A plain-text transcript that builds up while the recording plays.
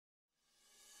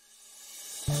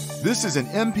This is an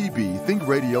MPB Think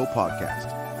Radio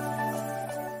podcast.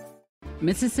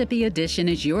 Mississippi Edition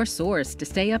is your source to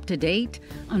stay up to date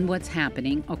on what's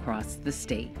happening across the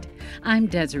state. I'm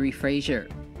Desiree Frazier.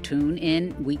 Tune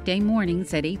in weekday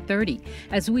mornings at 8:30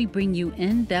 as we bring you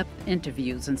in-depth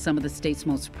interviews on some of the state's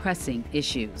most pressing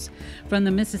issues. From the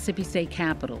Mississippi State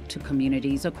Capitol to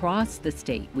communities across the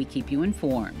state, we keep you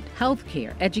informed.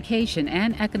 Healthcare, education,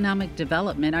 and economic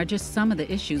development are just some of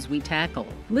the issues we tackle.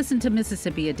 Listen to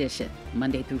Mississippi Edition,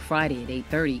 Monday through Friday at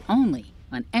 8:30 only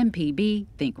on MPB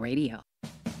Think Radio.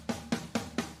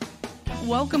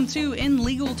 Welcome to In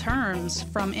Legal Terms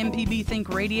from MPB Think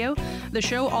Radio, the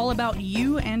show all about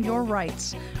you and your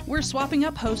rights. We're swapping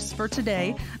up hosts for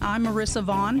today. I'm Marissa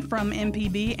Vaughn from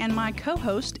MPB, and my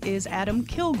co-host is Adam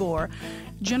Kilgore,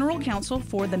 General Counsel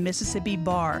for the Mississippi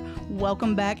Bar.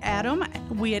 Welcome back, Adam.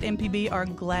 We at MPB are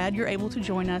glad you're able to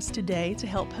join us today to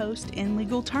help host In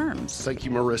Legal Terms. Thank you,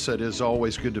 Marissa. It is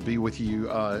always good to be with you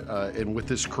and with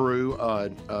this crew.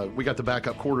 We got the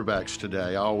backup quarterbacks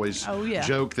today. I always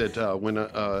joke that when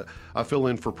I fill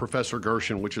in for Professor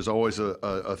Gershon, which is always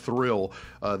a thrill,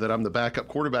 that I'm the backup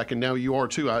quarterback, and now you are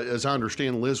too. As I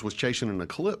understand, Liz was chasing an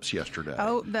eclipse yesterday.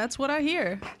 Oh, that's what I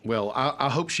hear. Well, I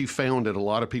hope she found it. A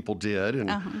lot of people did,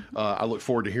 and I look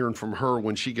forward to hearing from her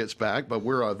when she gets back. But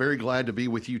we're very glad to be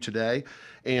with you today.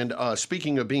 And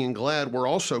speaking of being glad, we're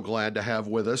also glad to have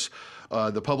with us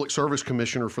the Public Service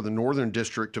Commissioner for the Northern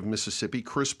District of Mississippi,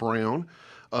 Chris Brown.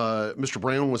 Mr.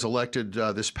 Brown was elected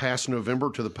this past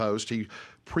November to the post. He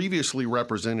previously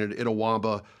represented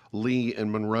Itawamba, Lee,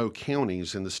 and Monroe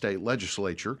counties in the state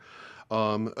legislature.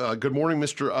 Good morning,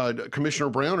 Mr. Commissioner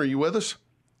Brown. Are you with us?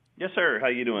 Yes, sir. How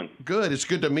you doing? Good. It's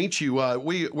good to meet you.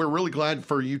 We're really glad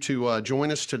for you to join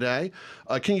us today.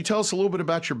 Can you tell us a little bit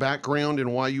about your background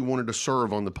and why you wanted to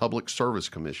serve on the Public Service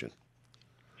Commission?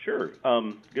 Sure.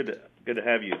 Good to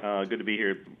have you. Good to be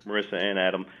here, Marissa and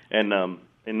Adam. And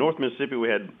in North Mississippi, we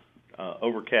had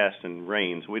overcast and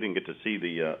rain, so we didn't get to see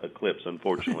the eclipse,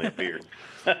 unfortunately, up here.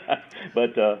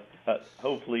 But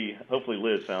hopefully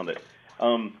Liz found it.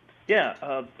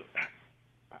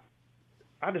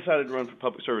 I decided to run for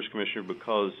Public Service Commissioner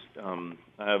because I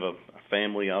have a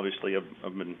family. Obviously,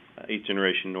 I've been eighth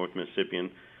generation North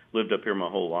Mississippian, lived up here my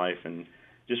whole life, and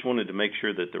just wanted to make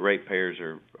sure that the ratepayers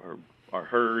are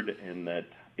heard and that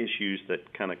issues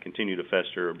that kind of continue to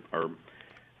fester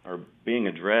are being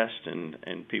addressed,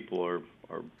 and people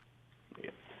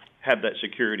have that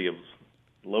security of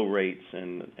low rates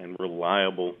and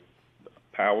reliable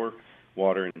power,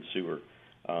 water, and sewer.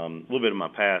 A little bit of my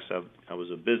past, I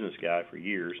was a business guy for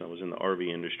years. I was in the RV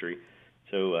industry,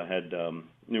 so I had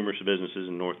numerous businesses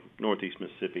in northeast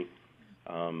Mississippi.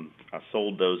 I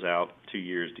sold those out 2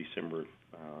 years, December.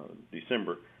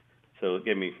 So it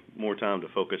gave me more time to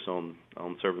focus on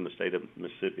serving the state of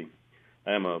Mississippi.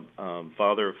 I am a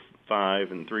father of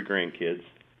 5 and 3 grandkids,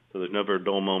 so there's never a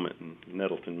dull moment in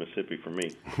Nettleton, Mississippi for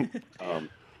me.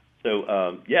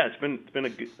 It's been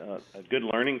a good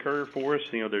learning curve for us.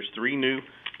 You know, there's 3 new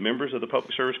members of the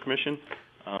Public Service Commission.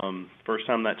 First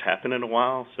time that's happened in a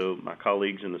while. So my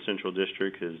colleagues in the Central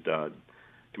District is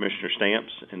Commissioner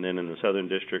Stamps, and then in the Southern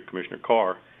District, Commissioner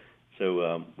Carr.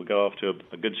 So we got off to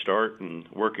a good start and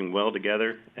working well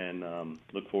together, and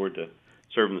look forward to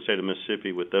serving the state of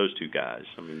Mississippi with those 2 guys.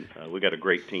 I mean, we got a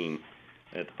great team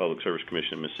at the Public Service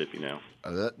Commission in Mississippi now.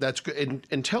 That's good.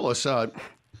 And tell us,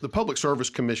 the Public Service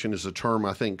Commission is a term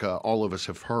I think all of us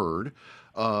have heard,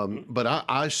 but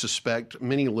I suspect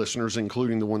many listeners,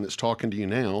 including the one that's talking to you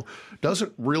now,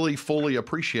 doesn't really fully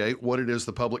appreciate what it is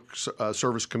the Public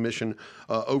Service Commission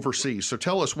oversees. So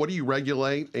tell us, what do you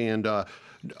regulate? And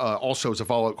also, as a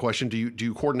follow-up question, do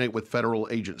you coordinate with federal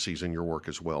agencies in your work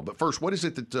as well? But first, what is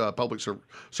it that Public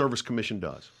Service Commission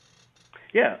does?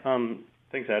 Yeah,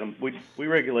 thanks, Adam. We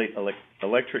regulate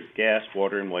electric, gas,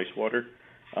 water, and wastewater.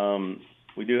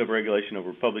 We do have regulation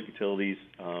over public utilities,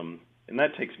 and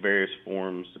that takes various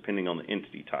forms depending on the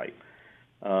entity type.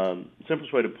 The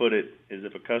simplest way to put it is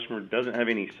if a customer doesn't have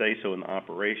any say-so in the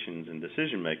operations and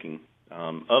decision-making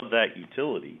of that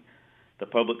utility, the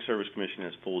Public Service Commission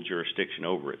has full jurisdiction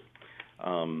over it.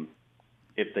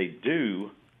 If they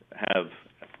do have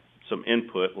some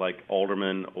input, like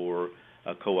aldermen or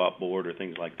a co-op board or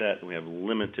things like that, then we have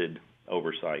limited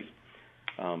oversight.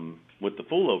 With the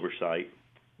full oversight,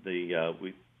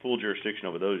 we full jurisdiction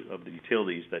over those of the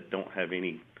utilities that don't have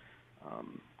any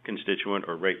constituent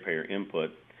or ratepayer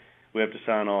input. We have to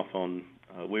sign off on.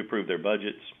 We approve their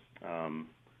budgets.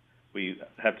 We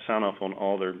have to sign off on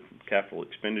all their capital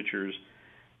expenditures.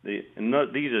 These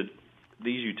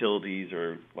utilities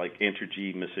are like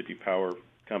Entergy, Mississippi Power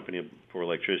Company for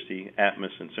electricity,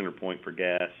 Atmos and CenterPoint for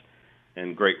gas,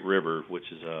 and Great River,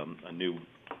 which is a new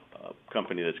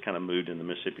company that's kind of moved into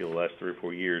Mississippi the last 3 or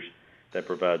 4 years that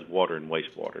provides water and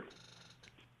wastewater.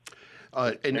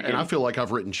 And I feel like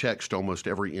I've written checks to almost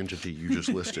every entity you just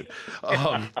listed.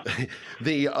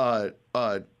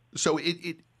 So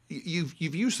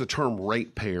you've used the term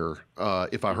ratepayer,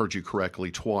 if I heard you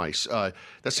correctly, twice. That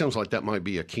sounds like that might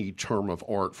be a key term of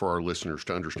art for our listeners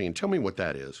to understand. Tell me what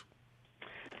that is.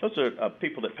 Those are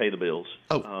people that pay the bills.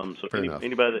 So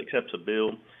anybody that accepts a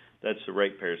bill, that's the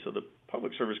ratepayer. So the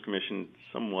Public Service Commission,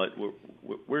 somewhat,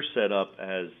 we're set up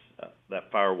as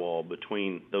that firewall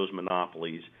between those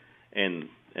monopolies and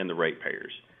the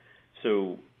ratepayers.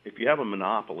 So if you have a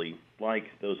monopoly, like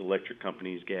those electric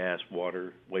companies, gas,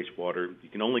 water, wastewater, you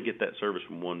can only get that service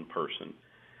from one person.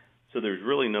 So there's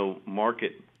really no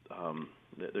market.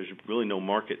 There's really no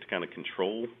market to kind of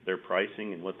control their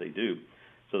pricing and what they do.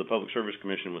 So the Public Service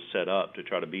Commission was set up to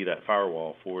try to be that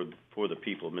firewall for the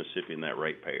people of Mississippi and that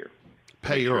ratepayer.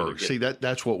 Payer. See,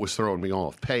 that's what was throwing me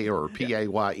off. Payer,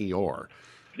 P-A-Y-E-R.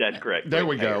 That's correct. There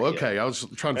we go. Yeah. Okay, I was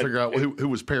trying to figure out who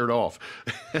was paired off.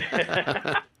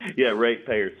 Yeah,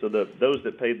 ratepayers. So those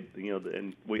that pay,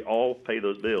 and we all pay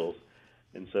those bills,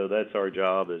 and so that's our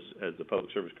job as the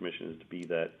Public Service Commission, is to be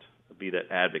that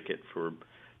advocate for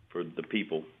the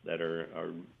people that are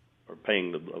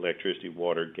paying the electricity,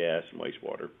 water, gas, and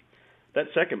wastewater. That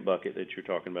second bucket that you're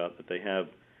talking about, that they have,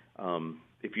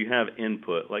 if you have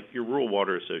input, like your rural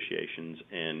water associations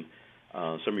and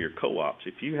some of your co-ops,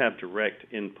 if you have direct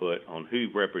input on who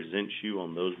represents you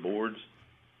on those boards,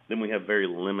 then we have very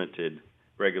limited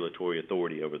regulatory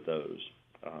authority over those.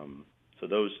 So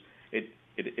those, it's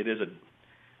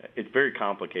very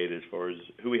complicated as far as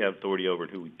who we have authority over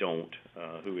and who we don't,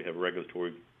 who we have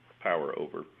regulatory power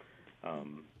over.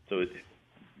 So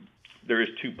there is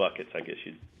two buckets, I guess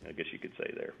you could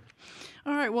say there.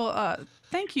 All right. Well,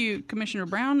 thank you, Commissioner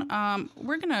Brown.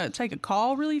 We're going to take a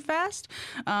call really fast.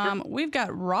 Sure. We've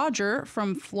got Roger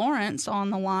from Florence on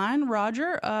the line.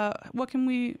 Roger, what can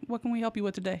we help you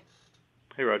with today?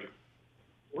 Hey, Roger.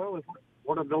 Well,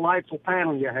 what a delightful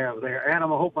panel you have there.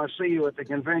 Adam, I hope I see you at the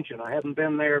convention. I haven't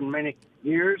been there in many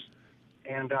years,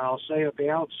 and I'll say at the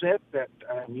outset that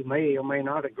you may or may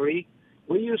not agree.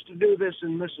 We used to do this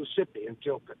in Mississippi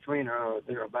until Katrina or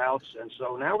thereabouts, and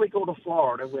so now we go to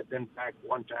Florida. We've been back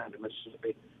one time to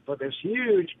Mississippi for this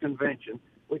huge convention,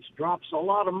 which drops a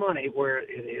lot of money where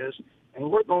it is,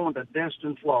 and we're going to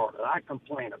Destin, Florida. I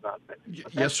complain about that.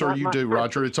 Yes, sir, you do,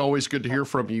 Roger. It's always good to hear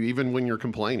from you, even when you're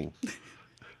complaining.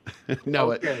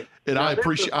 No, okay. And I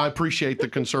appreciate the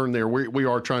concern there. We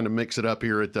are trying to mix it up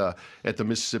here at the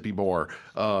Mississippi Bar.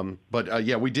 But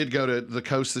we did go to the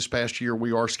coast this past year.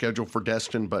 We are scheduled for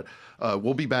Destin, but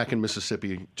we'll be back in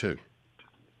Mississippi too.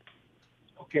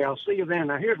 Okay, I'll see you then.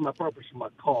 Now, here's my purpose of my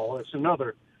call. It's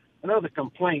another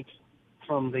complaint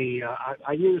from the.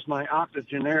 I use my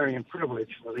octogenarian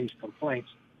privilege for these complaints.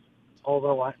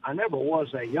 Although I never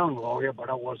was a young lawyer,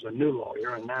 but I was a new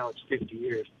lawyer, and now it's 50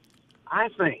 years. I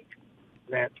think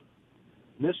that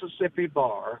Mississippi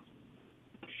Bar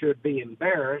should be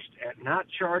embarrassed at not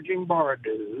charging bar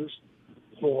dues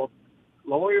for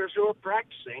lawyers who are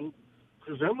practicing,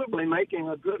 presumably making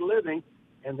a good living,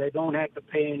 and they don't have to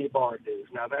pay any bar dues.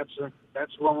 Now,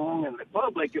 that's wrong, and the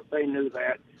public, if they knew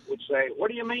that, would say,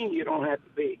 what do you mean you don't have to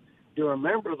be? You're a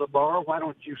member of the bar. Why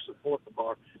don't you support the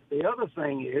bar? The other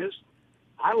thing is,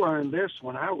 I learned this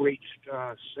when I reached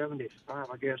 75,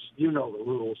 I guess. You know the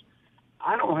rules.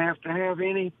 I don't have to have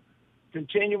any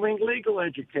continuing legal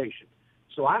education.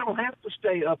 So I don't have to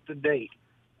stay up to date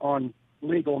on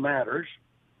legal matters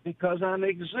because I'm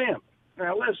exempt.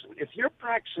 Now, listen, if you're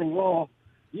practicing law,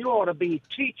 you ought to be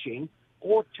teaching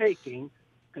or taking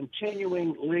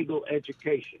continuing legal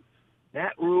education.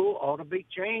 That rule ought to be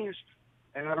changed,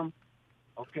 Adam.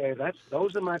 Okay,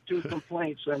 those are my two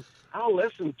complaints, and I'll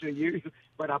listen to you,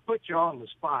 but I put you on the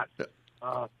spot.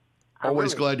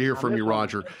 Always glad to hear from you,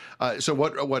 Roger. So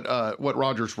what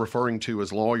Roger's referring to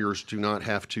is lawyers do not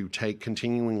have to take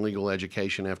continuing legal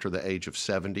education after the age of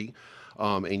 70.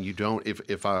 And you don't,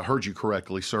 if I heard you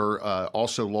correctly, sir,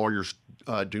 also lawyers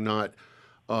do not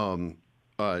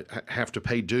have to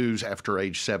pay dues after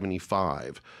age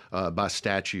 75 by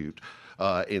statute.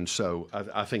 And so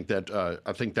I think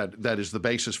that is the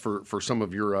basis for some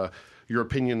of your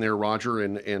opinion there, Roger.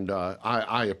 And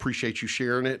I appreciate you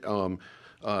sharing it.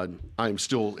 I'm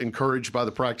still encouraged by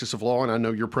the practice of law, and I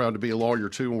know you're proud to be a lawyer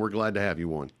too, and we're glad to have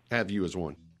you as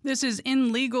one. This is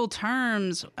In Legal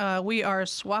Terms. We are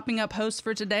swapping up hosts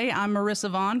for today. I'm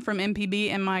Marissa Vaughn from MPB,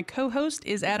 and my co-host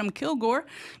is Adam Kilgore,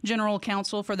 General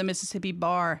Counsel for the Mississippi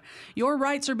Bar. Your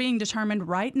rights are being determined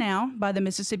right now by the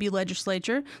Mississippi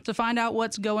Legislature. To find out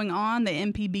what's going on, the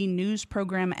MPB news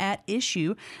program At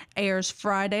Issue airs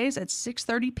Fridays at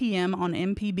 6:30 p.m. on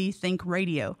MPB Think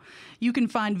Radio. You can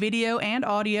find video and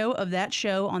audio of that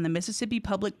show on the Mississippi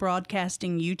Public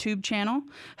Broadcasting YouTube channel.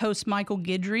 Host Michael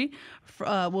Guidry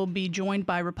will be joined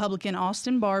by Republican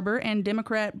Austin Barber and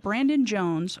Democrat Brandon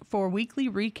Jones for weekly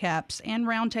recaps and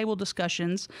roundtable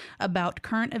discussions about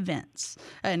current events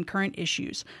and current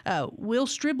issues. Will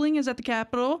Stribling is at the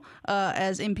Capitol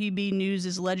as MPB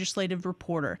News' legislative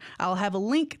reporter. I'll have a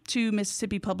link to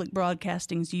Mississippi Public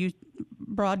Broadcasting's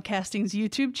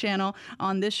YouTube channel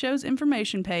on this show's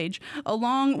information page,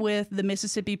 along with the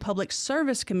Mississippi Public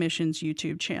Service Commission's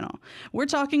YouTube channel. We're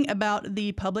talking about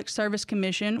the Public Service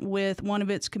Commission with one of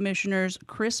its commissioners,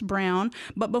 Chris Brown.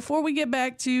 But before we get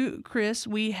back to Chris,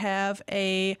 we have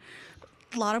a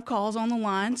lot of calls on the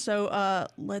line. So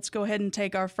let's go ahead and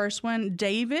take our first one.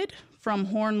 David from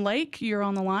Horn Lake, you're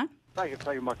on the line. Thank you for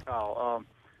taking my call.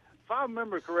 If I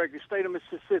remember correctly, the state of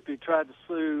Mississippi tried to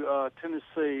sue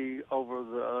Tennessee over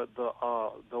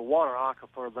the water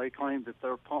aquifer. They claimed that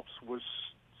their pumps was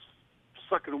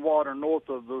sucking water north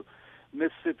of the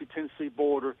Mississippi-Tennessee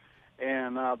border,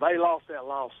 and they lost that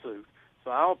lawsuit. So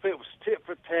I don't know if it was tit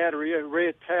for tat or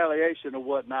retaliation or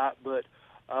whatnot, but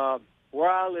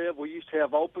where I live, we used to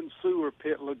have open sewer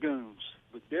pit lagoons.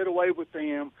 We did away with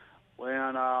them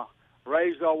when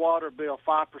raised our water bill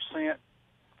 5%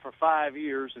 for 5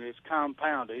 years, and it's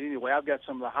compounded. Anyway, I've got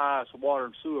some of the highest water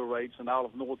and sewer rates in all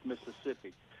of North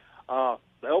Mississippi.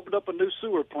 They opened up a new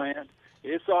sewer plant.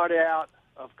 It's already out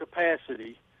of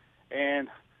capacity, and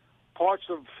parts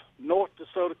of North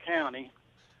DeSoto County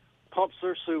pumps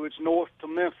their sewage north to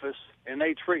Memphis, and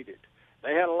they treat it.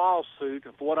 They had a lawsuit,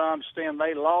 and from what I understand,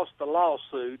 they lost the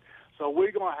lawsuit, so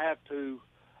we're going to have to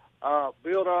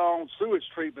build our own sewage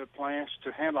treatment plants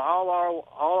to handle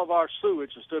all of our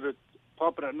sewage instead of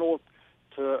pumping it north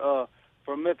to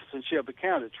from Memphis and Shelby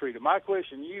County to treat it. My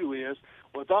question to you is,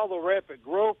 with all the rapid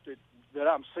growth that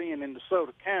I'm seeing in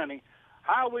DeSoto County,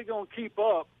 how are we going to keep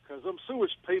up? Because them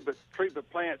sewage treatment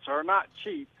plants are not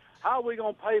cheap. How are we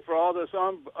going to pay for all this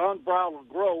unbridled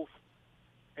growth?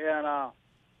 And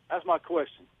that's my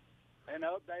question. And an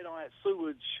update on that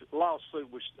sewage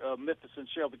lawsuit with Memphis and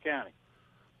Shelby County.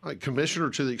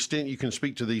 Commissioner, to the extent you can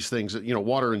speak to these things,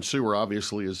 water and sewer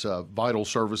obviously is vital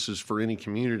services for any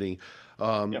community.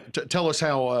 Yep. Tell us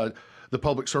how the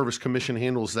Public Service Commission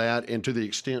handles that, and to the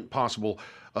extent possible,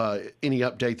 any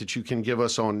update that you can give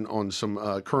us on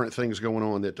some current things going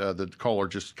on that the caller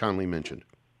just kindly mentioned.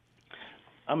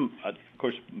 Of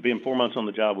course, being 4 months on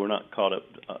the job, we're not caught up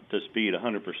to speed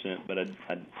 100%, but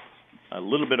I'm a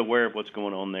little bit aware of what's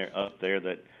going on up there,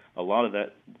 that a lot of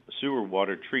that sewer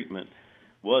water treatment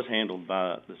was handled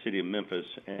by the city of Memphis,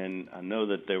 and I know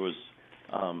that there was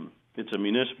it's a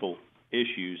municipal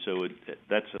issue, so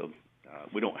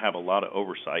we don't have a lot of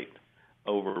oversight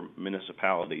over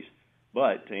municipalities.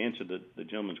 But to answer the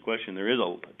gentleman's question, there is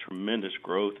a tremendous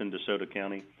growth in DeSoto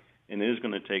County, and it is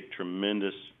going to take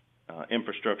tremendous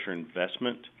infrastructure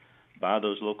investment by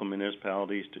those local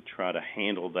municipalities to try to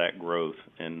handle that growth.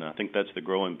 And I think that's the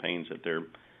growing pains that they're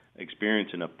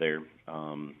experiencing up there,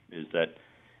 is that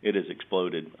it has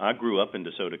exploded. I grew up in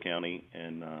DeSoto County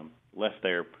and left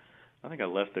there. I think I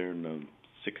left there in the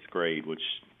 6th grade, which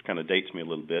kind of dates me a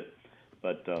little bit.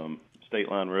 But State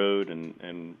Line Road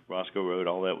and Roscoe Road,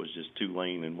 all that was just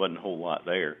 2-lane and wasn't a whole lot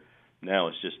there. Now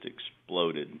it's just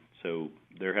exploded. So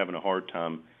they're having a hard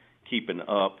time keeping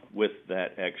up with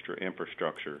that extra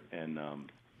infrastructure. And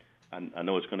I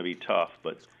know it's going to be tough,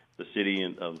 but the city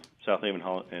of South Haven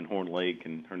and Horn Lake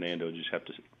and Hernando just have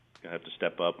to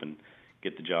step up and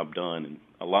get the job done. And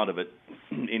a lot of it,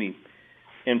 any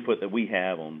input that we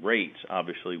have on rates,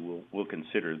 obviously we'll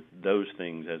consider those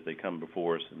things as they come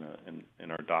before us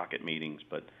in our docket meetings.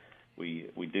 But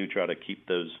we do try to keep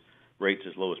those rates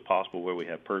as low as possible where we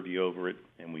have purview over it,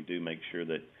 and we do make sure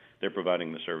that they're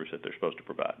providing the service that they're supposed to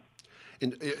provide.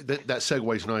 And that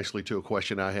segues nicely to a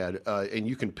question I had. And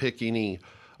you can pick any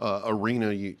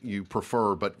arena you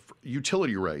prefer, but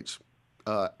utility rates,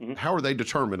 how are they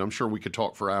determined? I'm sure we could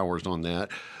talk for hours on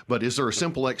that, but is there a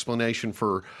simple explanation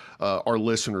for our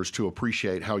listeners to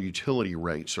appreciate how utility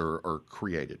rates are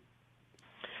created?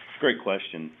 Great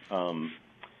question. And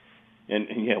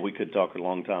yeah, we could talk a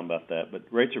long time about that, but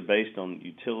rates are based on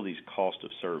utilities' cost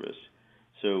of service.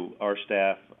 So our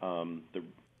staff, the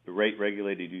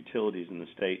rate-regulated utilities in the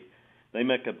state, they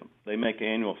make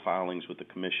annual filings with the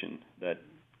commission that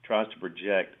tries to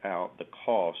project out the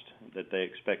cost that they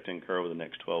expect to incur over the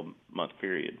next 12-month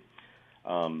period.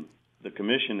 The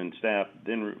commission and staff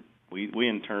then we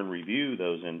in turn review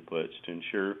those inputs to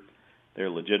ensure they're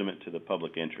legitimate to the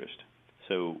public interest.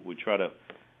 So we try to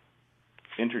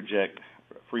interject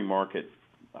free market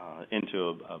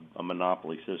into a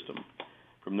monopoly system.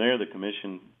 From there, the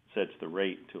commission sets the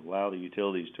rate to allow the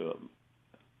utilities to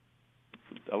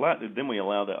then we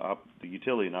allow the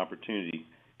utility an opportunity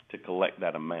to collect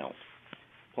that amount.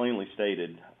 Plainly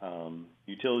stated,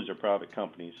 utilities are private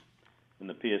companies, and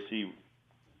the PSC,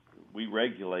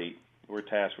 we're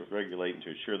tasked with regulating to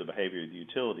ensure the behavior of the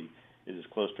utility is as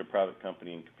close to a private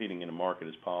company and competing in a market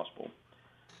as possible.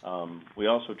 We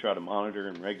also try to monitor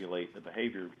and regulate the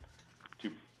behavior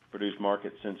to produce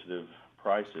market-sensitive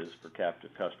prices for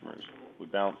captive customers. We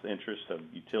balance the interests of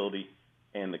utility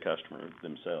and the customer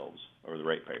themselves, or the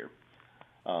ratepayer.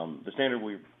 The standard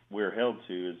we're held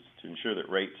to is to ensure that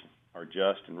rates are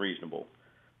just and reasonable,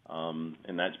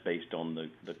 and that's based on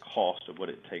the cost of what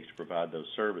it takes to provide those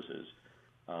services.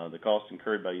 The costs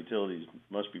incurred by utilities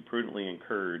must be prudently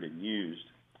incurred and used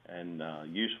and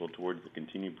useful towards the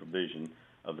continued provision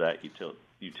of that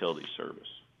utility service.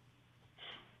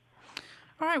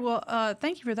 All right, well,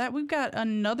 thank you for that. We've got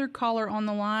another caller on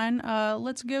the line.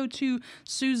 Let's go to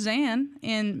Suzanne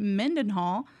in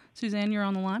Mendenhall. Suzanne, you're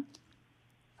on the line.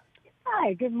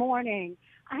 Hi, good morning.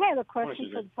 I have a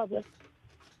question for the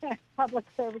Public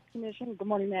Service Commission. Good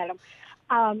morning, madam.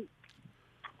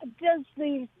 Does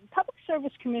the Public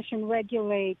Service Commission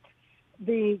regulate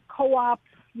the co-op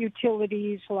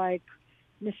utilities like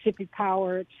Mississippi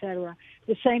Power, et cetera,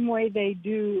 the same way they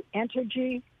do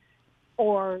Entergy,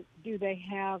 or do they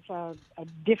have a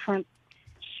different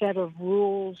set of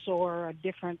rules or a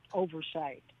different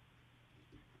oversight?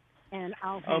 And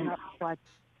I'll hang up.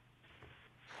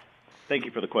 Thank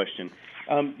you for the question.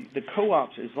 The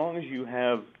co-ops, as long as you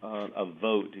have a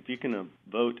vote, if you can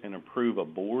vote and approve a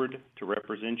board to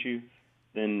represent you,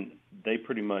 then they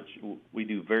pretty much, we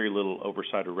do very little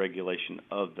oversight or regulation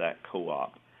of that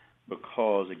co-op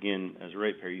because, again, as a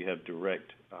ratepayer, you have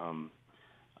direct,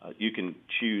 you can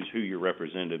choose who your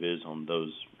representative is on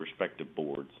those respective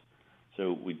boards.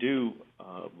 So we do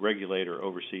regulate or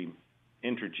oversee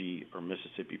Entergy or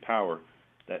Mississippi Power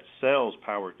that sells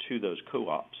power to those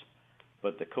co-ops.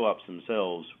 But the co-ops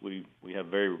themselves, we have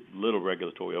very little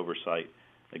regulatory oversight,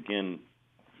 again,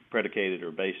 predicated or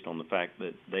based on the fact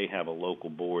that they have a local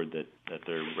board that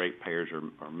their ratepayers or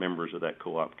members of that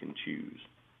co-op can choose.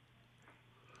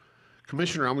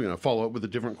 Commissioner, I'm going to follow up with a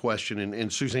different question.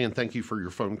 And Suzanne, thank you for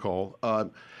your phone call.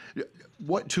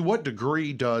 To what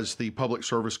degree does the Public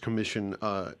Service Commission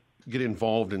get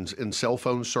involved in cell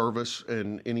phone service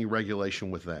and any regulation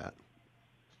with that?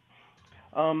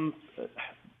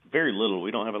 Very little.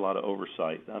 We don't have a lot of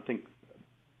oversight. I think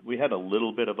we had a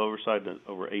little bit of oversight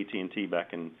over AT&T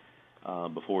back in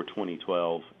before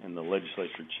 2012, and the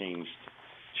legislature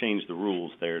changed the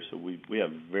rules there. So we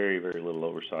have very, very little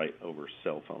oversight over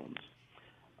cell phones.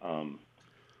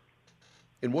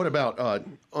 And what about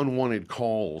unwanted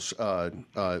calls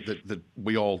that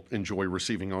we all enjoy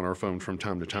receiving on our phone from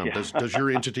time to time? Yeah. Does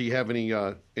your entity have any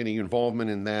involvement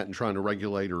in that and trying to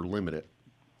regulate or limit it?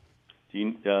 Do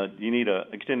you need a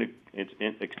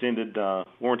extended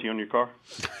warranty on your car?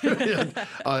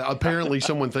 Apparently,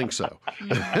 someone thinks so.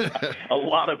 A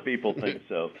lot of people think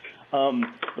so.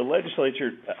 The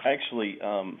legislature actually,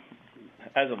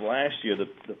 as of last year,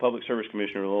 the Public Service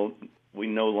Commissioner, we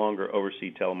no longer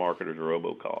oversee telemarketers or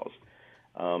robocalls.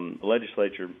 The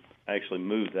legislature actually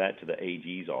moved that to the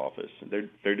AG's office.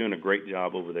 They're doing a great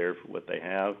job over there for what they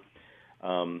have.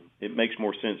 It makes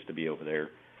more sense to be over there.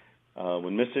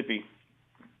 When Mississippi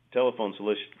Telephone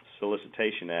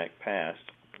Solicitation Act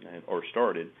passed or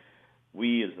started,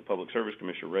 we as the Public Service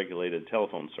Commission regulated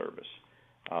telephone service.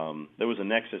 There was a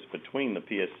nexus between the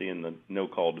PSC and the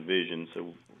no-call division,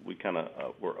 so we kind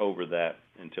of were over that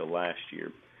until last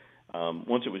year.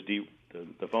 Once it was the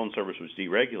phone service was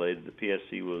deregulated, the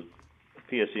PSC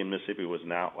in Mississippi was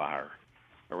an outlier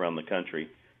around the country,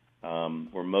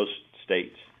 where most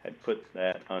states had put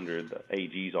that under the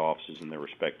AG's offices in their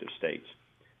respective states.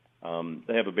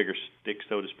 They have a bigger stick,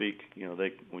 so to speak.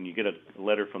 When you get a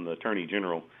letter from the Attorney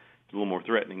General, it's a little more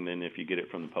threatening than if you get it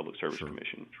from the Public Service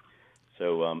Commission.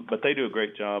 So, but they do a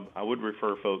great job. I would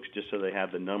refer folks just so they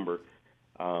have the number.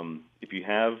 If you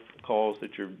have calls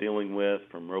that you're dealing with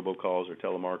from robocalls or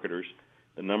telemarketers,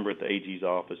 the number at the AG's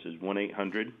office is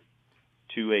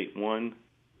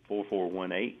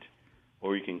 1-800-281-4418,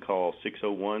 or you can call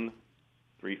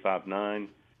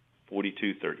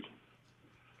 601-359-4230.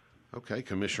 Okay,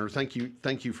 Commissioner, thank you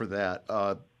for that.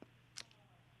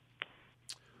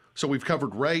 So we've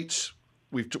covered rates.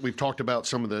 We've talked about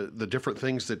some of the different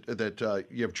things that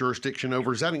you have jurisdiction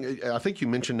over. Is that, I think you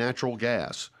mentioned natural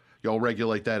gas. Y'all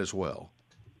regulate that as well.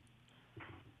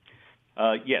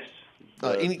 Yes.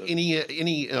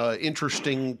 Any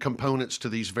interesting components to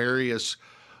these various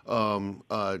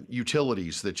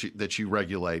utilities that you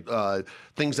regulate?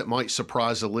 Things that might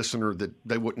surprise a listener that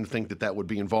they wouldn't think that would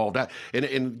be involved.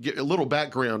 And a little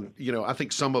background, I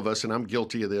think some of us, and I'm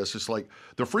guilty of this, it's like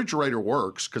the refrigerator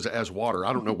works because it has water.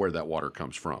 I don't know where that water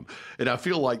comes from. And I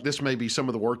feel like this may be some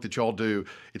of the work that y'all do.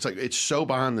 It's like it's so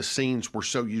behind the scenes, we're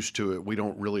so used to it, we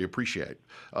don't really appreciate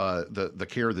the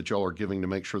care that y'all are giving to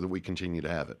make sure that we continue to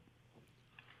have it.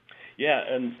 Yeah,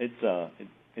 and it's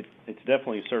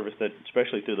definitely a service that,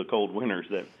 especially through the cold winters,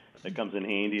 that comes in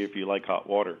handy if you like hot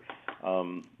water.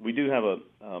 We do have a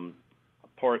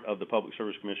part of the Public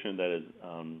Service Commission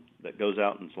that goes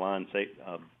out and line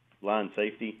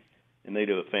safety, and they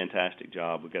do a fantastic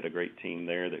job. We've got a great team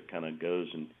there that kind of goes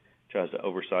and tries to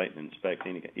oversight and inspect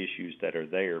any issues that are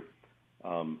there.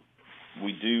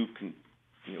 We do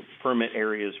permit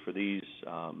areas for these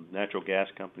natural gas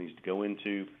companies to go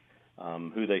into,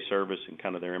 who they service, and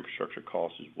kind of their infrastructure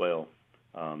costs as well.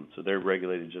 So they're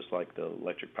regulated just like the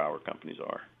electric power companies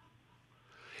are.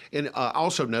 And I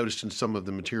also noticed in some of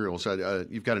the materials,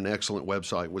 you've got an excellent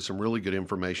website with some really good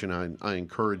information. I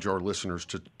encourage our listeners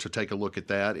to take a look at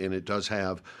that, and it does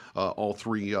have all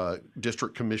three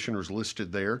district commissioners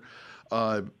listed there.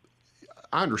 I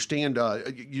understand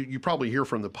you probably hear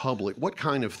from the public. What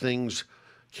kind of things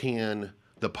can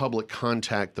the public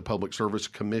contact the Public Service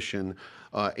Commission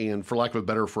and, for lack of a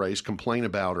better phrase, complain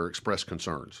about or express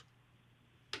concerns?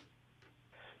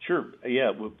 Sure.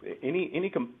 Yeah.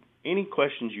 Any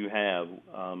questions you have,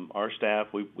 our staff,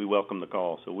 we welcome the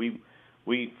call. So we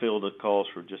field the calls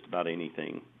for just about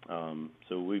anything.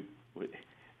 So we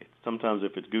sometimes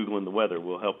if it's Googling the weather,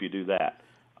 we'll help you do that.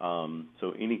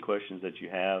 So any questions that you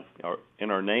have, in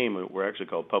our name, we're actually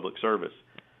called Public Service.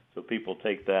 So people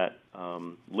take that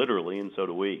literally, and so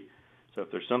do we. So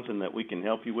if there's something that we can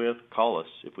help you with, call us.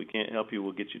 If we can't help you,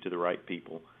 we'll get you to the right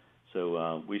people.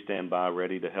 So we stand by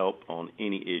ready to help on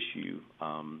any issue.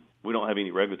 We don't have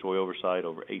any regulatory oversight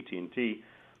over AT&T,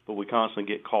 but we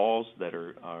constantly get calls that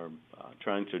are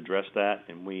trying to address that,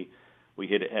 and we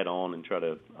hit it head on and try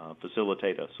to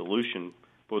facilitate a solution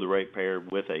for the ratepayer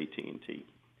with AT&T.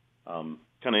 Kind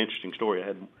of interesting story. I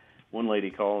had one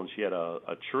lady call, and she had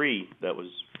a tree that was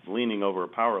leaning over a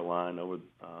power line over,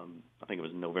 I think it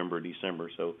was November, December.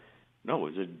 So, no,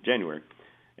 it was January.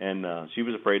 And she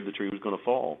was afraid the tree was going to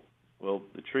fall. Well,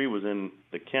 the tree was in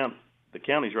the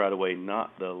county's right of way,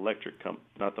 not the electric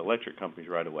company's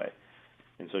right of way.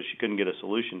 And so she couldn't get a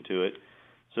solution to it.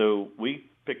 So we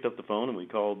picked up the phone and we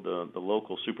called the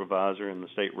local supervisor and the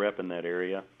state rep in that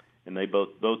area, and they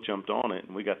both jumped on it,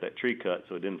 and we got that tree cut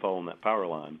so it didn't fall on that power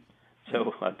line.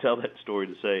 So I tell that story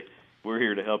to say we're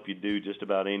here to help you do just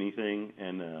about anything,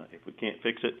 and if we can't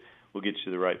fix it, we'll get you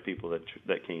to the right people that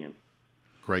can.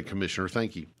 Great, Commissioner.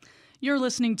 Thank you. You're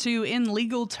listening to In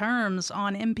Legal Terms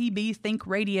on MPB Think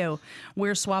Radio.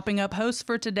 We're swapping up hosts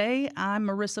for today. I'm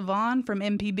Marissa Vaughn from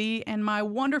MPB, and my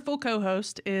wonderful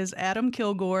co-host is Adam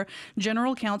Kilgore,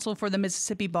 General Counsel for the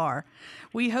Mississippi Bar.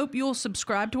 We hope you'll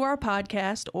subscribe to our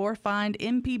podcast or find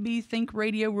MPB Think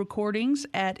Radio recordings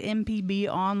at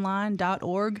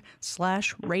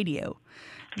mpbonline.org/radio.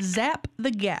 Zap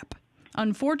the Gap.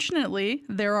 Unfortunately,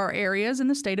 there are areas in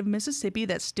the state of Mississippi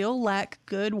that still lack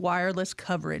good wireless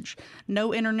coverage.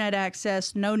 No internet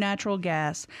access, no natural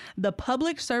gas. The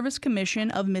Public Service Commission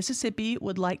of Mississippi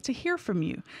would like to hear from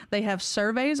you. They have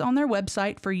surveys on their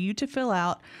website for you to fill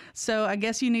out, so I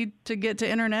guess you need to get to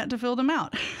internet to fill them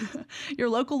out. Your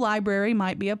local library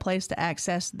might be a place to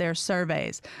access their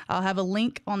surveys. I'll have a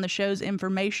link on the show's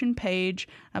information page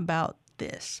about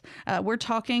this. We're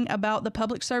talking about the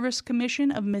Public Service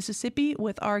Commission of Mississippi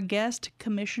with our guest,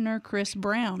 Commissioner Chris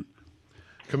Brown.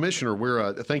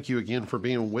 Commissioner, thank you again for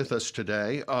being with us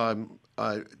today.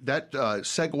 That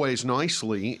segues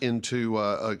nicely into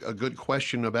a good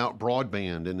question about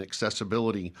broadband and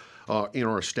accessibility in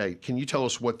our state. Can you tell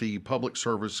us what the Public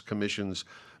Service Commission's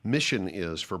mission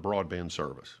is for broadband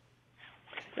service?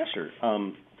 Yes, sir.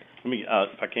 Let me,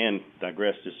 if I can,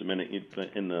 digress just a minute.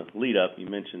 In the lead-up, you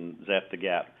mentioned Zap the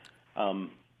Gap. I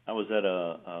was at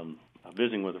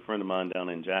visiting with a friend of mine down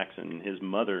in Jackson, and his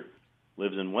mother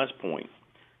lives in West Point.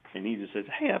 And he just said,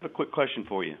 "Hey, I have a quick question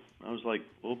for you." I was like,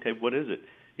 "Okay, what is it?"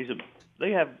 He said, "They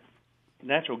have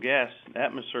natural gas,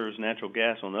 Atmos serves natural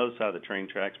gas on the other side of the train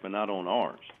tracks, but not on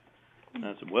ours." And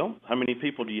I said, "Well, how many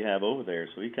people do you have over there?"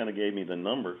 So he kind of gave me the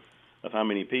number of how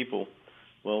many people.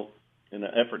 Well, in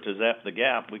an effort to zap the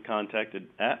gap, we contacted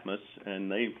Atmos,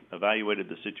 and they evaluated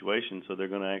the situation, so they're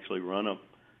going to actually run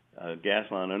a gas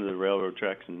line under the railroad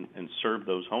tracks and serve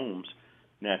those homes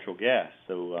natural gas.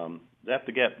 So zap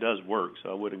the gap does work, so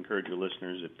I would encourage your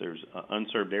listeners, if there's an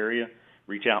unserved area,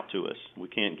 reach out to us. We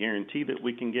can't guarantee that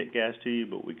we can get gas to you,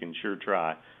 but we can sure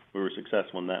try. We were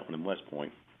successful in that one in West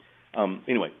Point.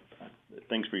 Anyway,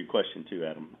 thanks for your question too,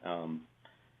 Adam.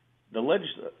 The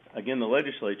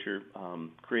legislature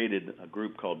created a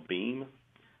group called BEAM.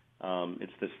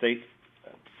 It's the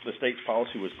state's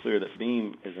policy was clear that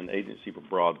BEAM is an agency for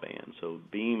broadband. So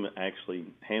BEAM actually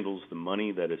handles the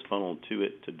money that is funneled to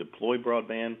it to deploy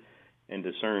broadband and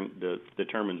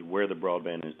determines where the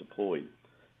broadband is deployed.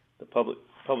 The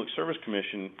Public Service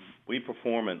Commission, we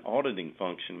perform an auditing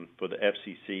function for the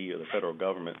FCC or the federal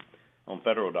government on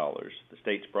federal dollars. The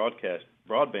state's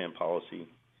broadband policy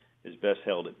is best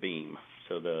held at BEAM.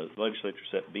 So the legislature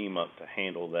set BEAM up to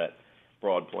handle that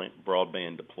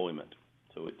broadband deployment.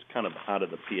 So it's kind of out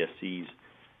of the PSC's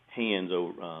hands,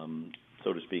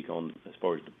 so to speak, on as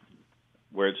far as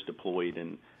where it's deployed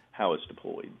and how it's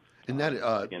deployed. And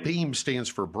that BEAM stands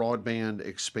for Broadband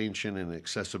Expansion and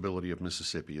Accessibility of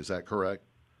Mississippi. Is that correct?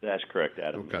 That's correct,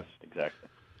 Adam. Okay. Yes, exactly.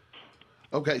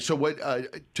 Okay, so what,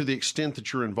 to the extent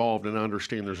that you're involved, and I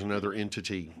understand there's another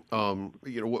entity,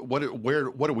 what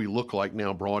do we look like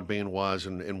now, broadband-wise,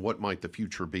 and what might the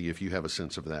future be, if you have a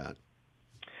sense of that?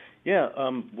 Yeah,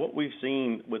 what we've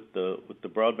seen with the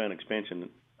Broadband Expansion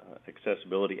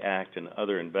Accessibility Act and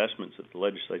other investments that the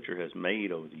legislature has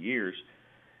made over the years,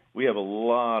 we have a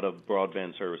lot of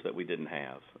broadband service that we didn't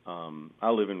have. I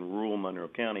live in rural Monroe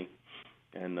County,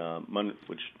 and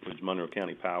which was Monroe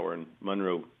County Power, and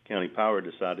Monroe County Power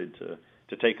decided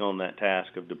to take on that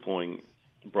task of deploying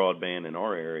broadband in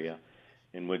our area,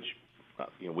 in which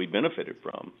we benefited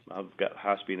from. I've got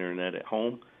high-speed internet at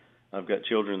home. I've got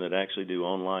children that actually do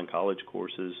online college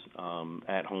courses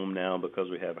at home now because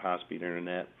we have high-speed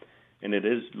internet, and it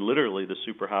is literally the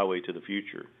superhighway to the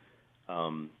future.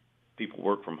 People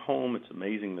work from home. It's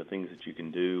amazing the things that you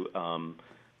can do.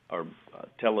 Our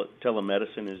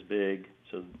telemedicine is big.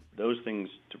 So those things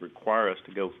to require us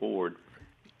to go forward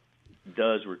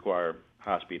does require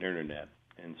high-speed internet.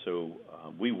 And so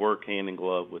we work hand in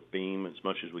glove with BEAM as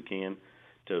much as we can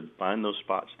to find those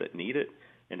spots that need it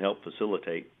and help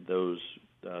facilitate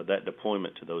that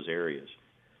deployment to those areas.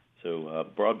 So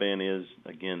broadband is,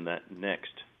 again, that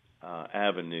next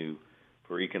avenue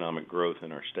for economic growth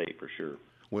in our state for sure.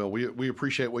 Well, we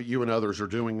appreciate what you and others are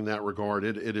doing in that regard.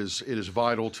 It is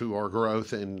vital to our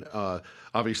growth, and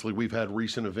obviously we've had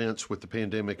recent events with the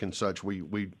pandemic and such.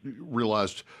 We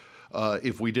realized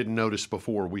if we didn't notice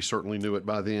before, we certainly knew it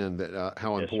by then that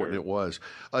how important it was.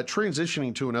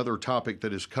 Transitioning to another topic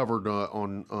that is covered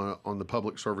on the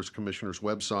Public Service Commissioner's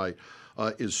website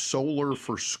is solar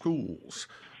for schools.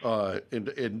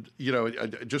 And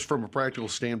just from a practical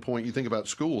standpoint, you think about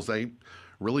schools, they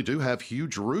really do have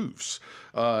huge roofs.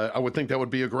 I would think that would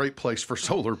be a great place for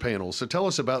solar panels. So tell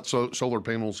us about solar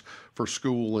panels for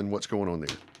school and what's going on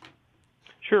there.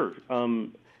 Sure.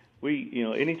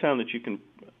 Anytime that you can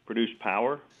produce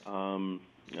power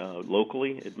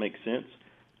locally, it makes sense.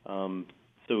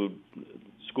 So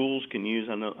schools can use.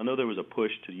 I know there was a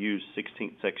push to use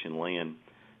 16th section land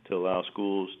to allow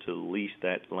schools to lease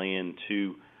that land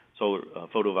to solar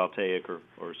photovoltaic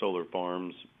or solar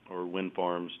farms or wind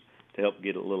farms to help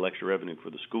get a little extra revenue for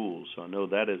the schools. So I know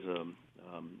that is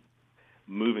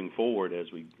moving forward as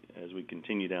we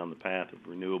continue down the path of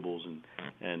renewables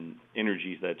and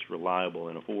energy that's reliable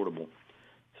and affordable.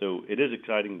 So it is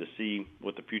exciting to see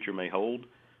what the future may hold.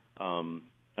 I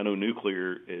know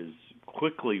nuclear is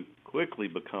quickly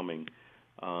becoming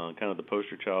kind of the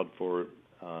poster child for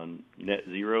net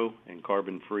zero and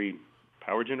carbon-free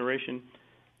power generation.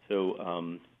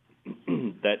 So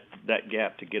that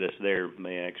gap to get us there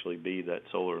may actually be that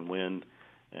solar and wind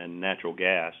and natural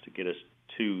gas to get us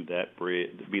to that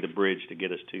bridge, be the bridge to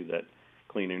get us to that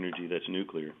clean energy that's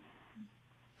nuclear.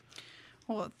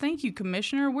 Well, thank you,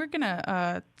 Commissioner. We're going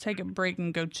to take a break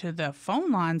and go to the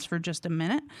phone lines for just a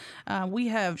minute. We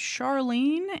have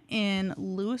Charlene in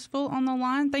Louisville on the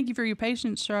line. Thank you for your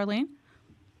patience, Charlene.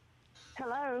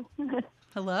 Hello.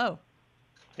 Hello.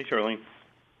 Hey, Charlene.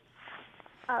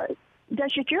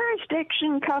 Does your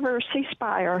jurisdiction cover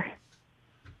ceasefire?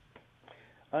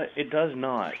 It does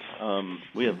not.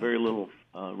 We have very little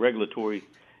regulatory.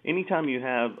 Anytime you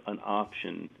have an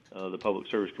option, the Public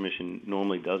Service Commission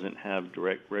normally doesn't have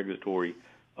direct regulatory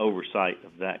oversight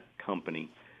of that company.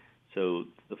 So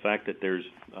the fact that there's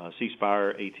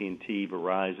ceasefire, AT&T,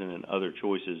 Verizon, and other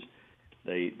choices,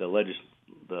 the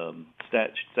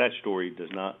statutory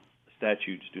does not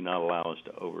statutes do not allow us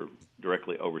to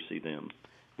directly oversee them.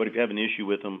 But if you have an issue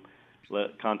with them,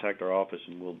 contact our office,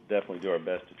 and we'll definitely do our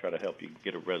best to try to help you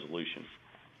get a resolution.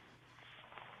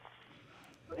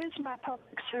 Who is my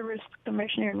public service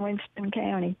commissioner in Winston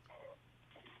County?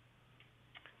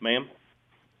 Ma'am?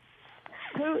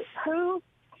 Who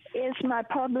is my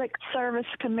public service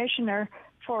commissioner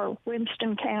for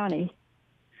Winston County?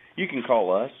 You can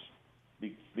call us.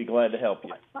 Be glad to help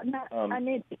you. No,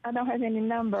 I don't have any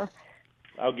number.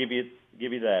 I'll give you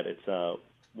that. It's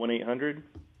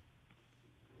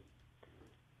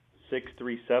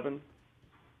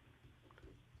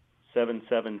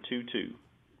 1-800-637-7722.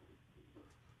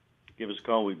 Give us a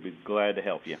call. We'd be glad to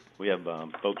help you. We have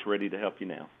folks ready to help you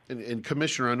now. And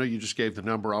Commissioner, I know you just gave the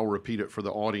number. I'll repeat it for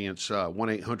the audience,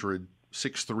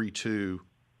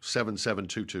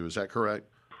 1-800-632-7722. Is that correct?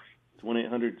 It's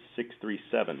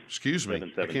 1-800-637. Excuse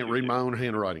me, I can't read my own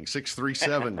handwriting.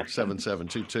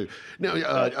 637-7722. Now,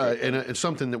 and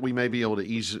something that we may be able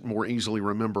to more easily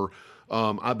remember.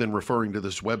 I've been referring to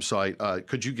this website.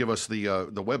 Could you give us the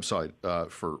website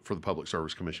for the Public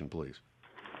Service Commission, please?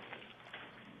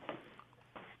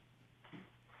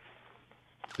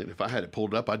 And if I had it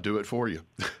pulled up, I'd do it for you.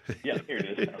 Yeah, here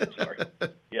it is. I'm sorry.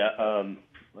 Yeah,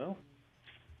 well,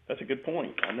 that's a good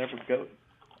point. I never go.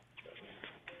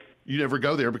 You never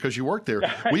go there because you work there.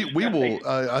 We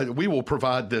will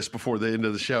provide this before the end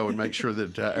of the show and make sure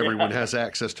that everyone has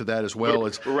access to that as well.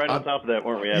 We're right on top of that,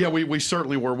 weren't we, Adam? Yeah, we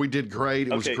certainly were. We did great.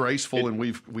 It was graceful, and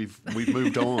we've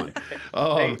moved on.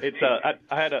 Hey, it's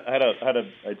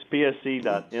it's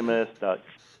psc.ms.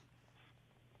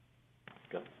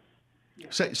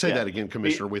 Say that again,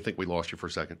 Commissioner. We think we lost you for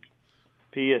a second.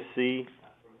 psc.ms.gov.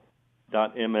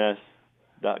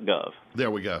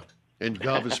 There we go. And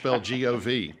gov is spelled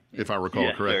G-O-V, if I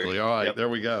recall correctly. All right, There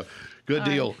we go. Good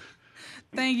deal.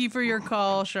 Thank you for your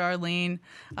call, Charlene,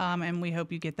 and we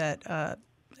hope you get that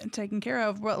taken care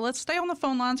of. Well, let's stay on the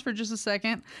phone lines for just a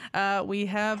second. We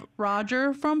have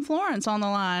Roger from Florence on the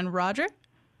line. Roger?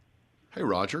 Hey,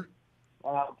 Roger.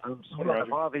 I'm sorry to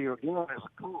bother you again as a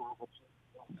call.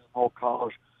 All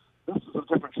callers. This is a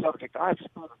different subject. I've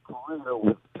spent a career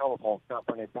with the telephone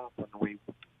company back when we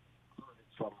converted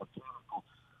from mechanical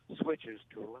switches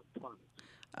to electronics.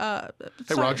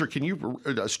 Hey, Roger, can you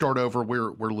start over?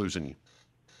 We're losing you.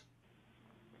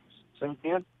 Say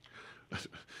again?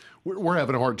 We're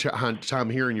having a hard time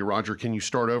hearing you, Roger. Can you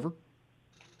start over?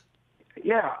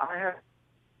 Yeah, I had a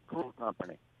coal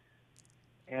company.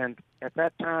 And at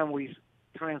that time, we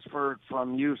transferred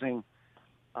from using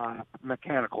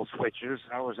mechanical switches.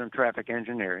 I was in traffic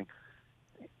engineering,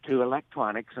 to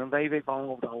electronics, and they've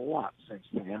evolved a lot since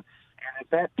then. And at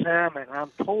that time, and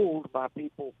I'm told by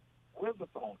people with the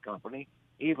phone company,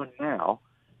 even now,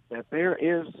 that there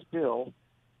is still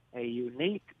a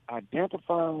unique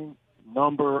identifying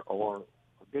number or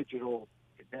digital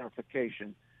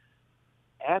identification.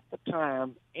 At the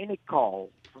time, any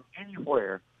call from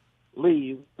anywhere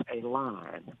leaves a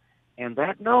line, and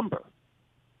that number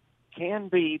can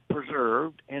be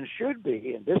preserved and should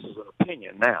be, and this is an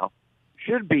opinion now,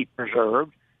 should be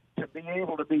preserved to be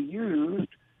able to be used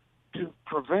to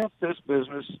prevent this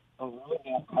business of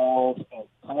radio calls and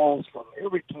calls from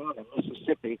every town in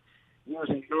Mississippi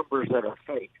using numbers that are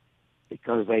fake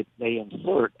because they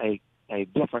insert a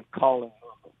different calling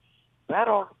number. That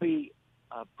ought to be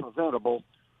preventable,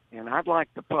 and I'd like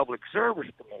the Public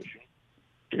Service Commission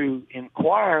to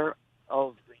inquire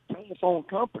of the telephone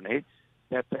company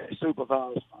that they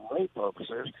supervise for rate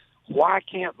purposes. Why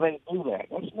can't they do that?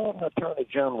 That's not an attorney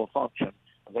general function.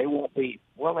 They won't be,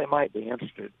 well, they might be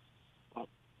interested. But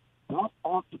that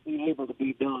ought to be able to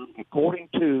be done according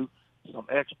to some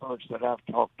experts that I've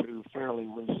talked to fairly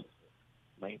recently.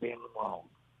 Maybe I'm wrong.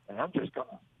 And I'm just going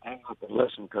to hang up and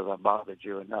listen because I bothered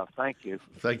you enough. Thank you.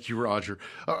 Thank you, Roger.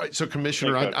 All right, so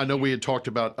Commissioner, I know we had talked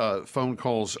about phone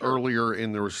calls earlier,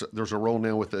 and there's a role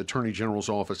now with the Attorney General's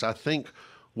office. I think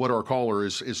what our caller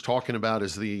is talking about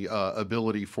is the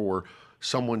ability for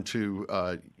someone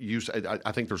to use,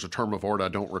 I think there's a term of art I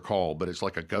don't recall, but it's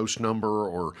like a ghost number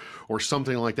or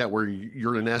something like that, where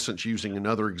you're in essence using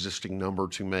another existing number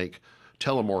to make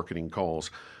telemarketing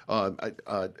calls.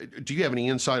 Do you have any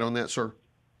insight on that, sir?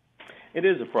 It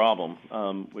is a problem.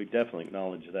 We definitely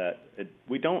acknowledge that.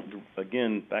 We don't,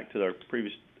 again, back to our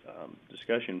previous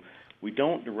discussion, we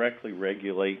don't directly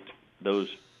regulate those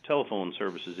telephone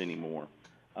services anymore.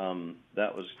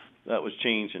 That was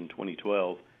changed in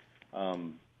 2012.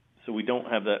 So we don't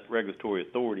have that regulatory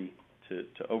authority to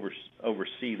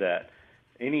oversee that.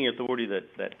 Any authority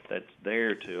that's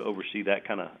there to oversee that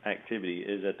kind of activity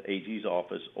is at the AG's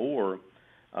office or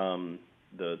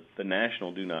the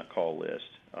national do not call list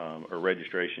or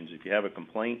registrations. If you have a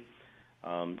complaint,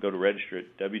 go to register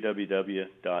at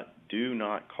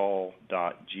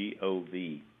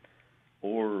www.donotcall.gov,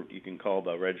 or you can call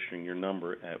by registering your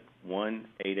number at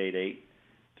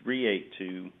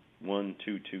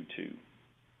 1-888-382-1222.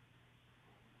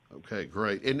 Okay,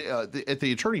 great. And at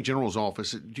the Attorney General's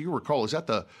office, do you recall, is that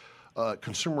the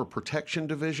Consumer Protection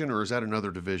Division, or is that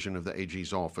another division of the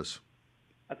AG's office?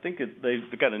 I think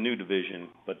they've got a new division,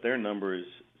 but their number is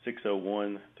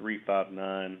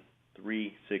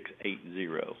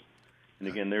 601-359-3680. And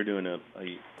again, they're doing a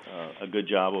good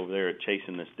job over there at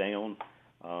chasing this down,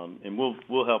 and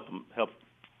we'll help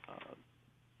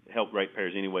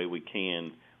ratepayers any way we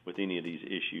can with any of these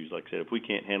issues. Like I said, if we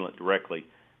can't handle it directly,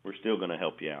 we're still going to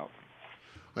help you out.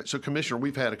 Right, so, Commissioner,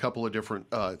 we've had a couple of different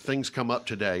things come up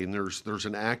today, and there's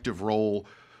an active role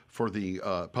for the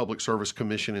Public Service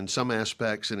Commission in some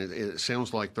aspects, and it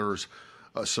sounds like there's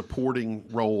a supporting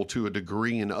role to a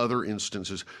degree in other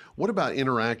instances. What about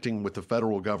interacting with the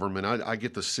federal government? I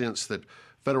get the sense that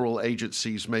federal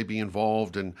agencies may be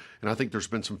involved, and I think there's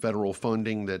been some federal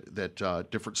funding that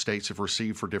different states have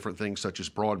received for different things, such as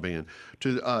broadband.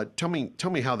 Tell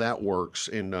me how that works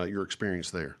in your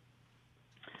experience there.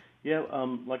 Yeah,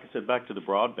 like I said, back to the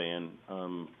broadband,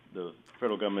 the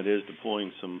federal government is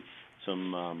deploying some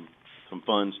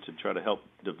funds to try to help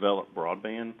develop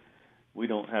broadband. We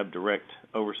don't have direct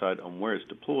oversight on where it's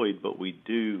deployed, but we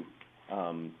do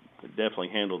definitely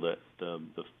handle the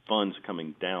funds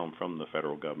coming down from the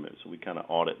federal government. So we kind of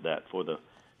audit that to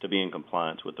be in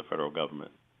compliance with the federal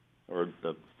government, or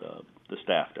the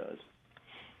staff does.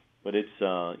 But it's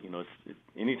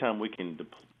anytime we can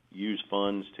use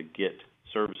funds to get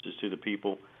services to the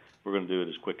people, we're going to do it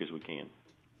as quick as we can.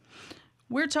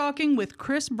 We're talking with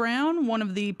Chris Brown, one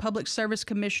of the Public Service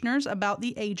Commissioners, about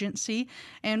the agency,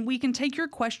 and we can take your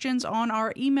questions on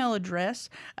our email address,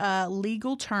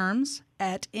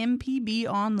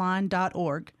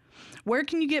 legalterms@mpbonline.org. Where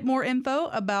can you get more info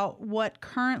about what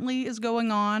currently is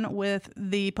going on with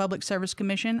the Public Service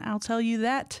Commission? I'll tell you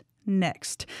that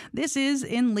next. This is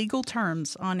In Legal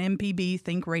Terms on MPB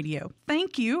Think Radio.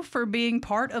 Thank you for being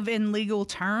part of In Legal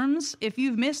Terms. If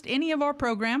you've missed any of our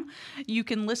program, you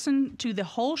can listen to the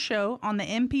whole show on the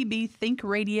MPB Think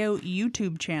Radio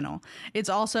YouTube channel. It's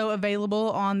also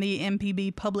available on the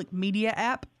MPB Public Media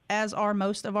app, as are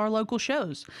most of our local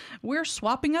shows. We're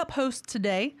swapping up hosts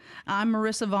today. I'm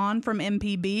Marissa Vaughn from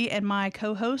MPB, and my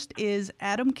co-host is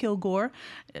Adam Kilgore,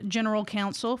 General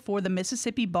Counsel for the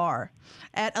Mississippi Bar.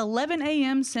 At 11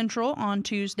 a.m. Central on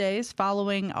Tuesdays,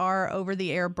 following our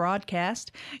over-the-air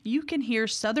broadcast, you can hear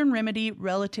Southern Remedy,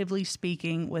 Relatively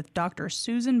Speaking, with Dr.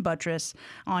 Susan Buttress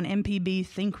on MPB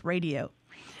Think Radio.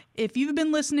 If you've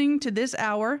been listening to this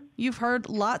hour, you've heard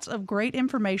lots of great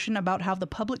information about how the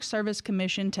Public Service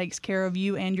Commission takes care of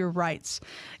you and your rights.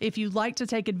 If you'd like to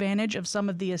take advantage of some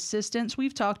of the assistance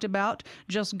we've talked about,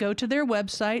 just go to their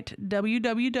website,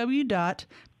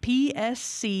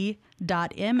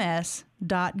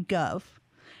 www.psc.ms.gov.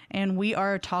 And we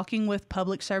are talking with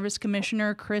Public Service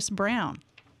Commissioner Chris Brown.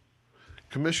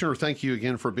 Commissioner, thank you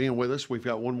again for being with us. We've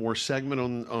got one more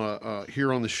segment on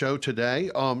here on the show today.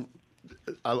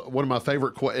 One of my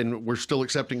favorite, and we're still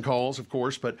accepting calls, of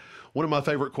course, but one of my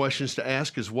favorite questions to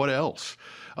ask is what else?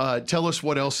 Tell us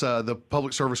what else the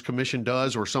Public Service Commission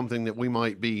does, or something that we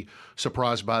might be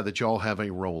surprised by that y'all have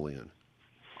a role in.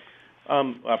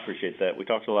 I appreciate that. We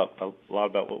talked a lot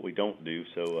about what we don't do,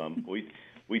 so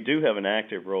we do have an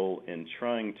active role in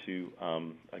trying to,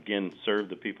 again, serve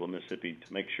the people of Mississippi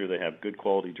to make sure they have good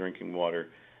quality drinking water,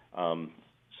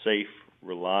 safe,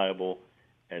 reliable,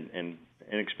 and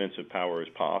inexpensive power as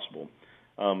possible.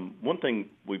 One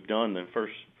thing we've done in the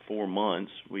first 4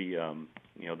 months, we,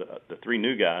 the three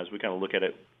new guys, we kind of look at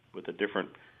it with a different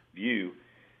view,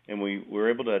 and we were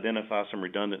able to identify some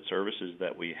redundant services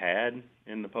that we had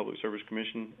in the Public Service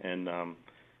Commission, and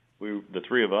the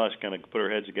three of us kind of put our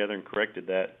heads together and corrected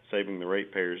that, saving the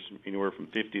ratepayers anywhere from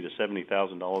 $50,000 to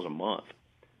 $70,000 a month.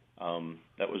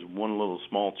 That was one little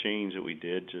small change that we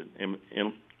did to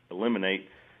eliminate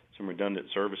some redundant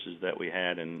services that we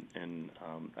had in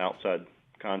outside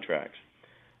contracts.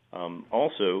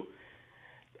 Also,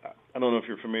 I don't know if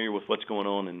you're familiar with what's going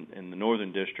on in the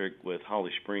Northern District with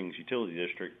Holly Springs Utility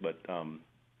District, but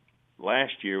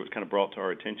last year it was kind of brought to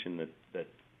our attention that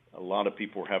a lot of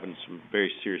people were having some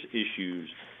very serious issues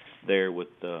there with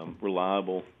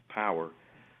reliable power.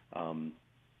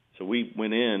 So we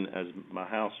went in, as my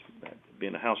house,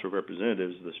 being a House of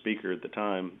Representatives, the Speaker at the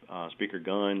time, Speaker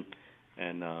Gunn,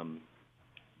 and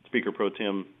Speaker Pro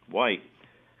Tem White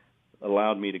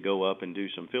allowed me to go up and do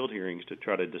some field hearings to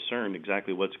try to discern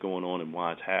exactly what's going on and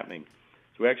why it's happening.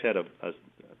 we actually had a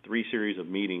 3 series of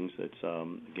meetings. That's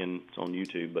again, it's on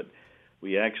YouTube, but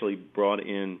we actually brought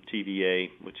in TVA,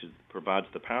 which provides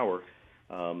the power,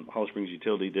 Holly Springs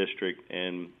Utility District,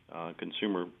 and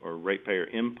consumer or ratepayer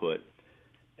input.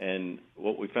 And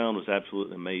what we found was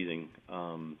absolutely amazing.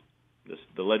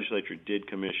 The legislature did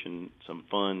commission some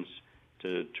funds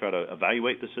to try to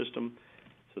evaluate the system.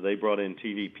 So they brought in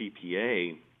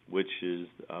TVPPA, which is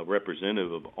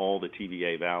representative of all the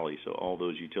TVA Valley, so all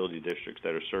those utility districts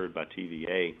that are served by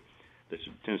TVA, the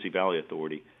Tennessee Valley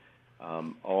Authority,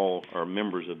 all are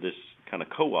members of this kind of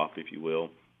co-op, if you will,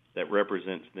 that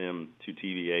represents them to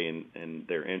TVA and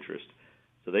their interest.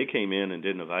 So they came in and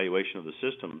did an evaluation of the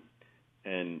system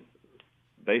and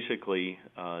basically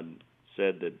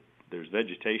said that there's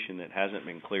vegetation that hasn't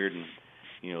been cleared in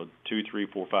 2, 3,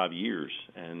 4, 5 years,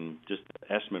 and just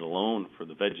the estimate alone for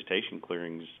the vegetation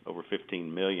clearings over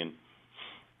 15 million.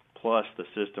 Plus, the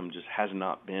system just has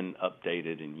not been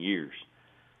updated in years.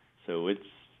 So it's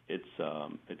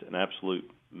an absolute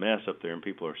mess up there, and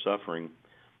people are suffering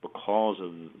because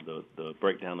of the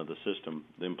breakdown of the system.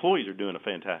 The employees are doing a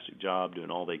fantastic job, doing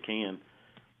all they can,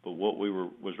 but what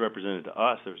was represented to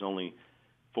us, there's only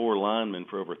 4 linemen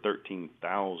for over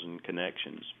 13,000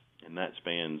 connections, and that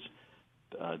spans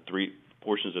 3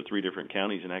 portions of 3 different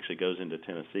counties and actually goes into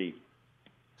Tennessee.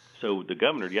 So the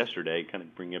governor yesterday, kind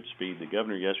of bring you up to speed, the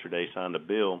governor yesterday signed a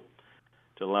bill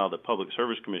to allow the Public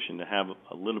Service Commission to have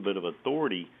a little bit of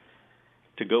authority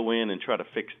to go in and try to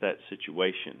fix that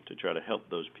situation, to try to help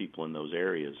those people in those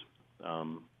areas.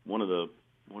 One of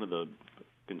the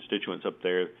constituents up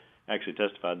there actually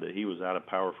testified that he was out of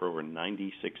power for over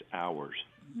 96 hours.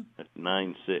 That's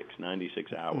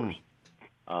 96 hours.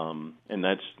 And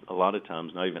that's a lot of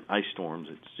times not even ice storms.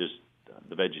 It's just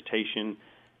the vegetation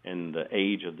and the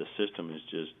age of the system is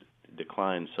just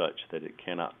declined such that it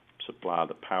cannot supply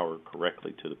the power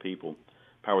correctly to the people.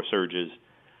 Power surges,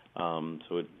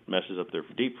 so it messes up their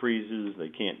deep freezes. They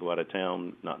can't go out of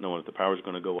town not knowing if the power's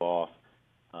going to go off.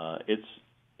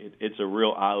 It's a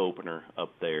real eye opener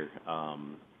up there,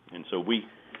 and so we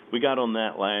got on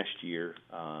that last year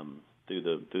through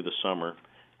the summer.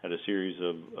 Had a series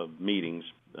of meetings.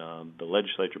 The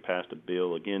legislature passed a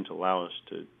bill again to allow us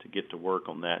to get to work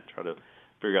on that, try to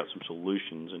figure out some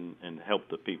solutions and help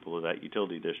the people of that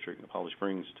utility district of Holly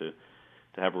Springs to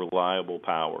have reliable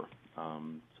power.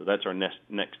 So that's our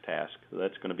next task. So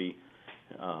that's going to be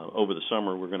over the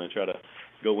summer. We're going to try to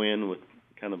go in with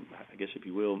kind of, I guess if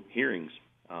you will, hearings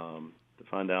to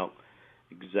find out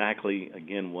exactly,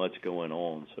 again, what's going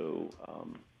on. So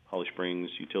Holly Springs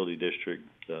Utility District,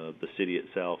 the city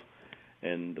itself,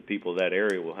 and the people of that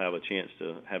area will have a chance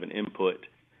to have an input,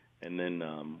 and then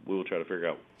we'll try to figure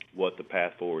out what the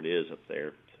path forward is up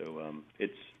there. So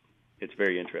it's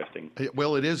very interesting.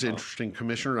 Well, it is interesting,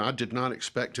 Commissioner. I did not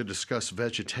expect to discuss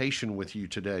vegetation with you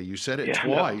today. You said it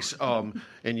twice,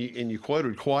 and you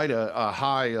quoted quite a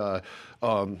high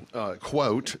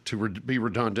quote, to be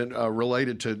redundant,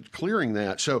 related to clearing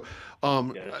that. So,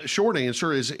 short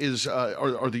answer is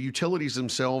are the utilities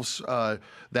themselves,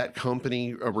 that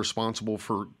company, responsible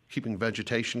for keeping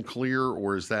vegetation clear,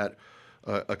 or is that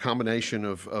a combination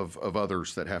of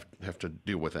others that have to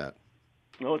deal with that?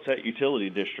 No, it's that utility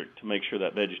district to make sure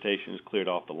that vegetation is cleared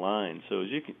off the line. So as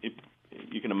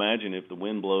you can imagine, if the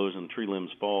wind blows and tree limbs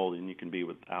fall, then you can be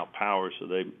without power. So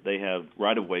they have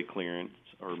right-of-way clearance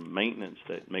or maintenance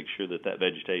that makes sure that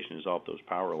vegetation is off those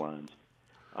power lines.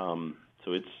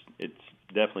 So it's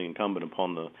definitely incumbent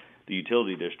upon the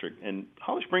utility district. And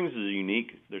Holly Springs is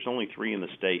unique. There's only 3 in the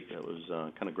state that was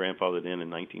kind of grandfathered in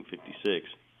 1956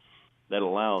 that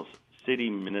allows city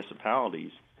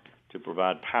municipalities to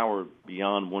provide power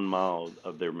beyond 1 mile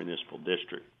of their municipal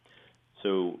district.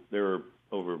 So there are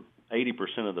over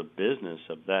 80% of the business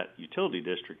of that utility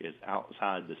district is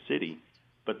outside the city,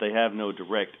 but they have no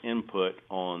direct input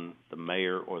on the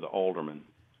mayor or the alderman.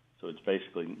 So it's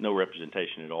basically no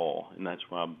representation at all, and that's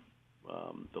why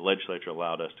the legislature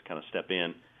allowed us to kind of step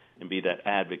in and be that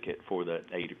advocate for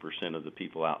that 80% of the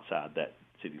people outside that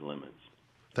city limits.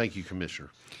 Thank you, Commissioner.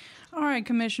 All right,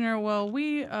 Commissioner. Well,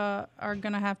 we are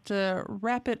going to have to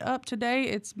wrap it up today.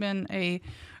 It's been a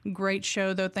great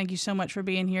show, though. Thank you so much for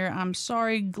being here. I'm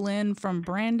sorry, Glenn from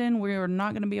Brandon. We are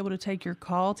not going to be able to take your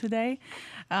call today.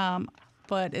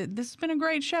 But this has been a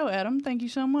great show, Adam. Thank you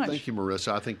so much. Thank you,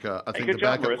 Marissa. I think the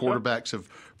job, backup Marissa. quarterbacks have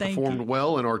performed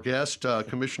well, and our guest,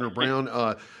 Commissioner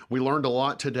Brown, we learned a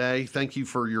lot today. Thank you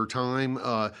for your time.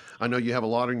 I know you have a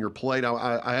lot on your plate.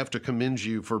 I have to commend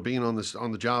you for being on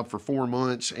the job for 4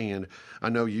 months, and I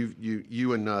know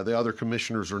you and the other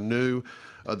commissioners are new.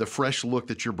 The fresh look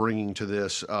that you're bringing to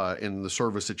this and the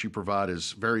service that you provide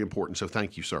is very important. So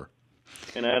thank you, sir.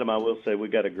 And Adam, I will say we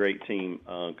got a great team.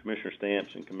 Commissioner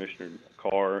Stamps and Commissioner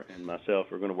Carr and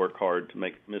myself are going to work hard to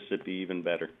make Mississippi even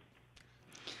better.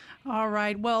 All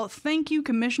right. Well, thank you,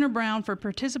 Commissioner Brown, for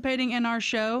participating in our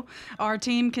show. Our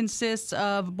team consists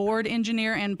of board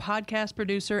engineer and podcast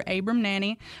producer Abram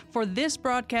Nanny. For this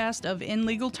broadcast of In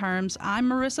Legal Terms, I'm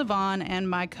Marissa Vaughn, and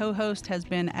my co-host has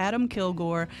been Adam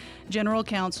Kilgore, General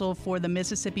Counsel for the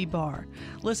Mississippi Bar.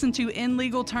 Listen to In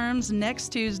Legal Terms next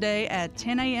Tuesday at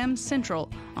 10 a.m.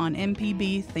 Central on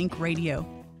MPB Think Radio.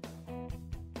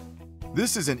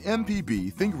 This is an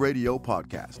MPB Think Radio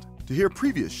podcast. To hear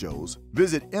previous shows,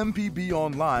 visit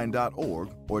mpbonline.org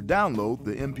or download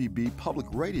the MPB Public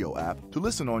Radio app to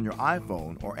listen on your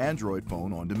iPhone or Android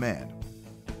phone on demand.